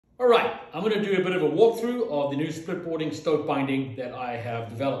All right, I'm going to do a bit of a walkthrough of the new split boarding Stoke binding that I have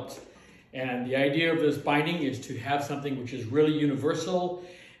developed. And the idea of this binding is to have something which is really universal.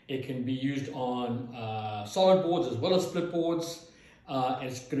 It can be used on solid boards as well as split boards. And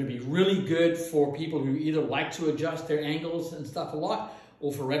it's going to be really good for people who either like to adjust their angles and stuff a lot,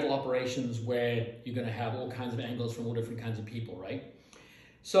 or for rental operations where you're going to have all kinds of angles from all different kinds of people, right?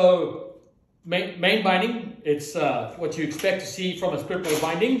 So main binding, it's what you expect to see from a split board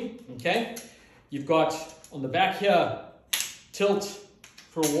binding, okay? You've got on the back here, tilt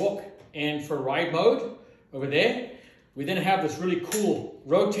for walk and for ride mode over there. We then have this really cool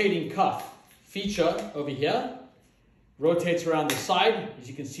rotating cuff feature over here. Rotates around the side, as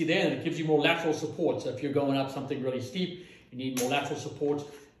you can see there, and it gives you more lateral support. So if you're going up something really steep, you need more lateral support,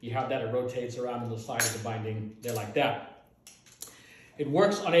 you have that, it rotates around on the side of the binding there like that. It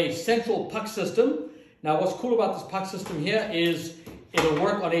works on a central puck system. Now what's cool about this puck system here is it'll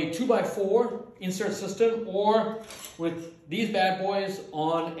work on a 2x4 insert system or with these bad boys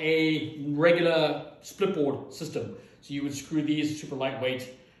on a regular split board system. So you would screw these super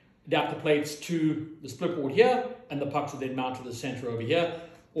lightweight adapter plates to the split board here, and the pucks would then mount to the center over here.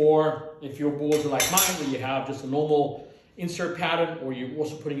 Or if your boards are like mine, where you have just a normal insert pattern, or you're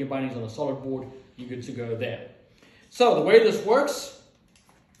also putting your bindings on a solid board, you're good to go there. So the way this works,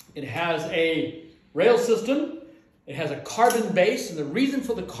 it has a rail system, it has a carbon base, and the reason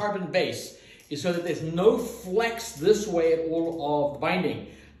for the carbon base is so that there's no flex this way at all of the binding.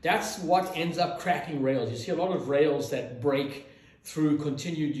 That's what ends up cracking rails. You see a lot of rails that break through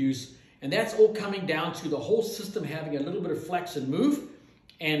continued use, and that's all coming down to the whole system having a little bit of flex and move,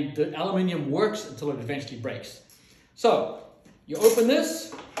 and the aluminium works until it eventually breaks. So you open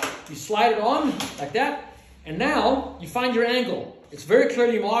this, you slide it on like that, and now you find your angle. It's very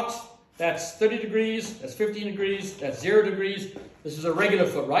clearly marked. That's 30 degrees, that's 15 degrees, that's 0 degrees. This is a regular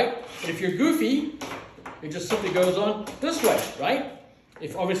foot, right? But if you're goofy, it just simply goes on this way, right?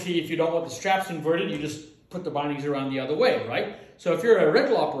 Obviously, if you don't want the straps inverted, you just put the bindings around the other way, right? So if you're a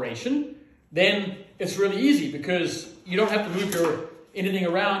rental operation, then it's really easy because you don't have to move anything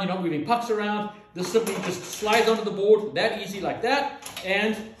around, you're not moving pucks around. This simply just slides onto the board that easy like that,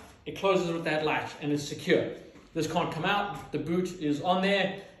 and it closes with that latch and it's secure. This can't come out, the boot is on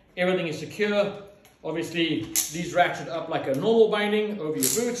there, everything is secure. Obviously, these ratchet up like a normal binding over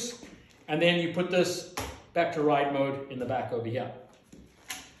your boots, and then you put this back to ride mode in the back over here.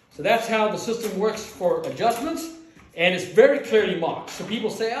 So that's how the system works for adjustments, and it's very clearly marked. So people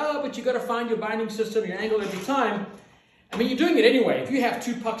say, oh, but you got to find your binding system, your angle every time. I mean, you're doing it anyway. If you have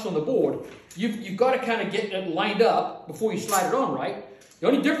two pucks on the board, you've got to kind of get it lined up before you slide it on, right? The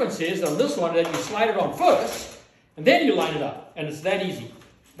only difference is on this one that you slide it on first, and then you line it up, and it's that easy.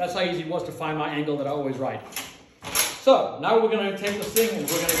 That's how easy it was to find my angle that I always ride. So now we're going to take this thing and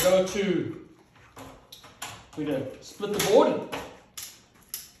we're going to split the board.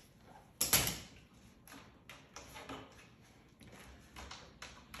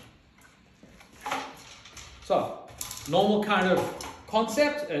 So, normal kind of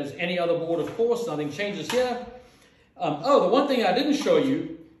concept as any other board, of course, nothing changes here. The one thing I didn't show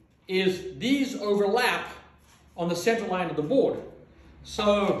you is these overlap on the center line of the board.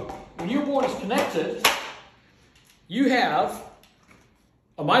 So, when your board is connected, you have,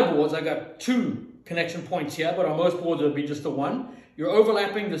 on my boards, I got two connection points here, but on most boards it'll be just the one. You're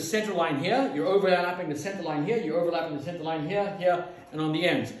overlapping the center line here, you're overlapping the center line here, you're overlapping the center line here, here, and on the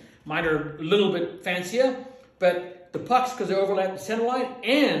ends. Mine are a little bit fancier, but the pucks, because they overlap the center line,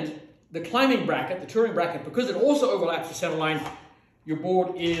 and the climbing bracket, the touring bracket, because it also overlaps the center line, your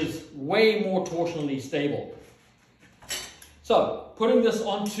board is way more torsionally stable. So, putting this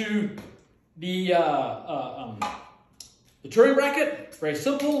onto the touring bracket, very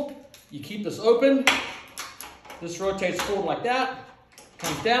simple. You keep this open, this rotates forward like that,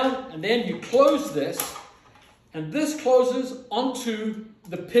 comes down, and then you close this, and this closes onto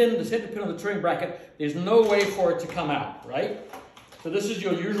the pin, the center pin of the touring bracket. There's no way for it to come out, right? So this is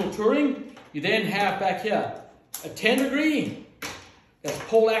your usual touring. You then have back here a 10 degree that's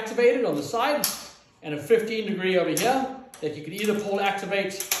pole activated on the side, and a 15 degree over here that you can either pole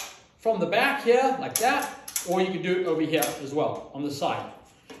activate from the back here like that, or you can do it over here as well on the side.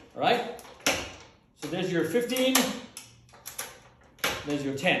 All right? So there's your 15, there's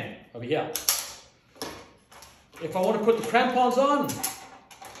your 10 over here. If I want to put the crampons on,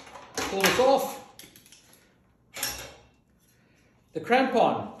 pull this off. The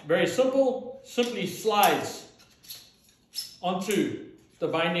crampon, very simple, simply slides onto the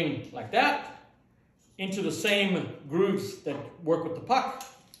binding like that, into the same grooves that work with the puck.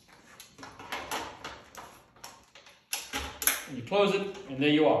 and you close it, and there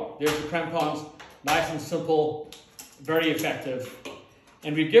you are. There's the crampons, nice and simple, very effective.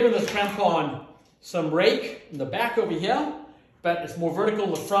 And we've given this crampon some rake in the back over here, but it's more vertical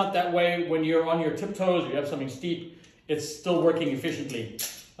in the front. That way, when you're on your tiptoes, you have something steep, it's still working efficiently,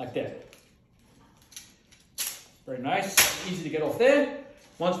 like that. Very nice, easy to get off there.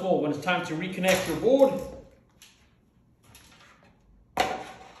 Once more, when it's time to reconnect your board,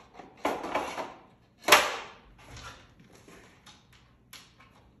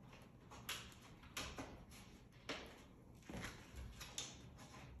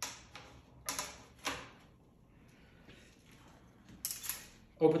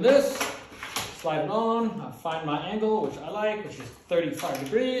 open this, slide it on, I find my angle, which I like, which is 35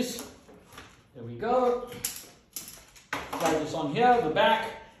 degrees. There we go. Slide this on here, the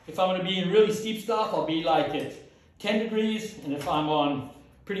back. If I'm gonna be in really steep stuff, I'll be like at 10 degrees. And if I'm on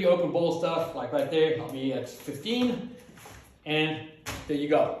pretty open bowl stuff, like right there, I'll be at 15. And there you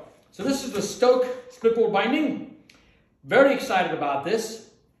go. So this is the Stoke splitboard binding. Very excited about this.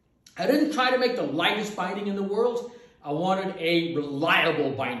 I didn't try to make the lightest binding in the world. I wanted a reliable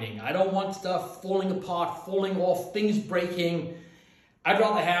binding. I don't want stuff falling apart, falling off, things breaking. I'd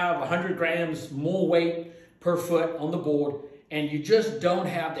rather have 100 grams more weight per foot on the board, and you just don't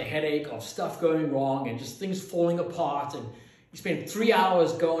have the headache of stuff going wrong and just things falling apart, and you spend 3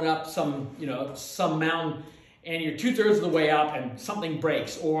 hours going up some mountain, and you're 2/3 of the way up and something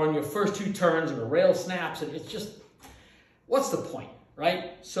breaks, or on your first 2 turns and a rail snaps, and it's just, what's the point?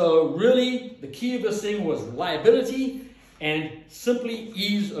 Right? So really, the key of this thing was reliability and simply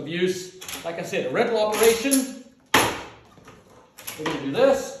ease of use. Like I said, a rental operation, we're going to do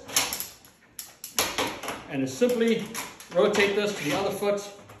this, and just simply rotate this to the other foot,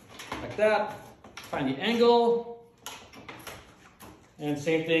 like that, find the angle, and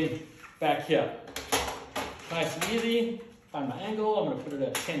same thing back here. Nice and easy, find my angle, I'm going to put it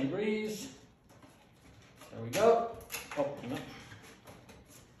at 10 degrees. There we go. Oh, hang on.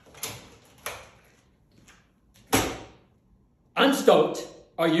 I'm stoked.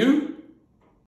 Are you?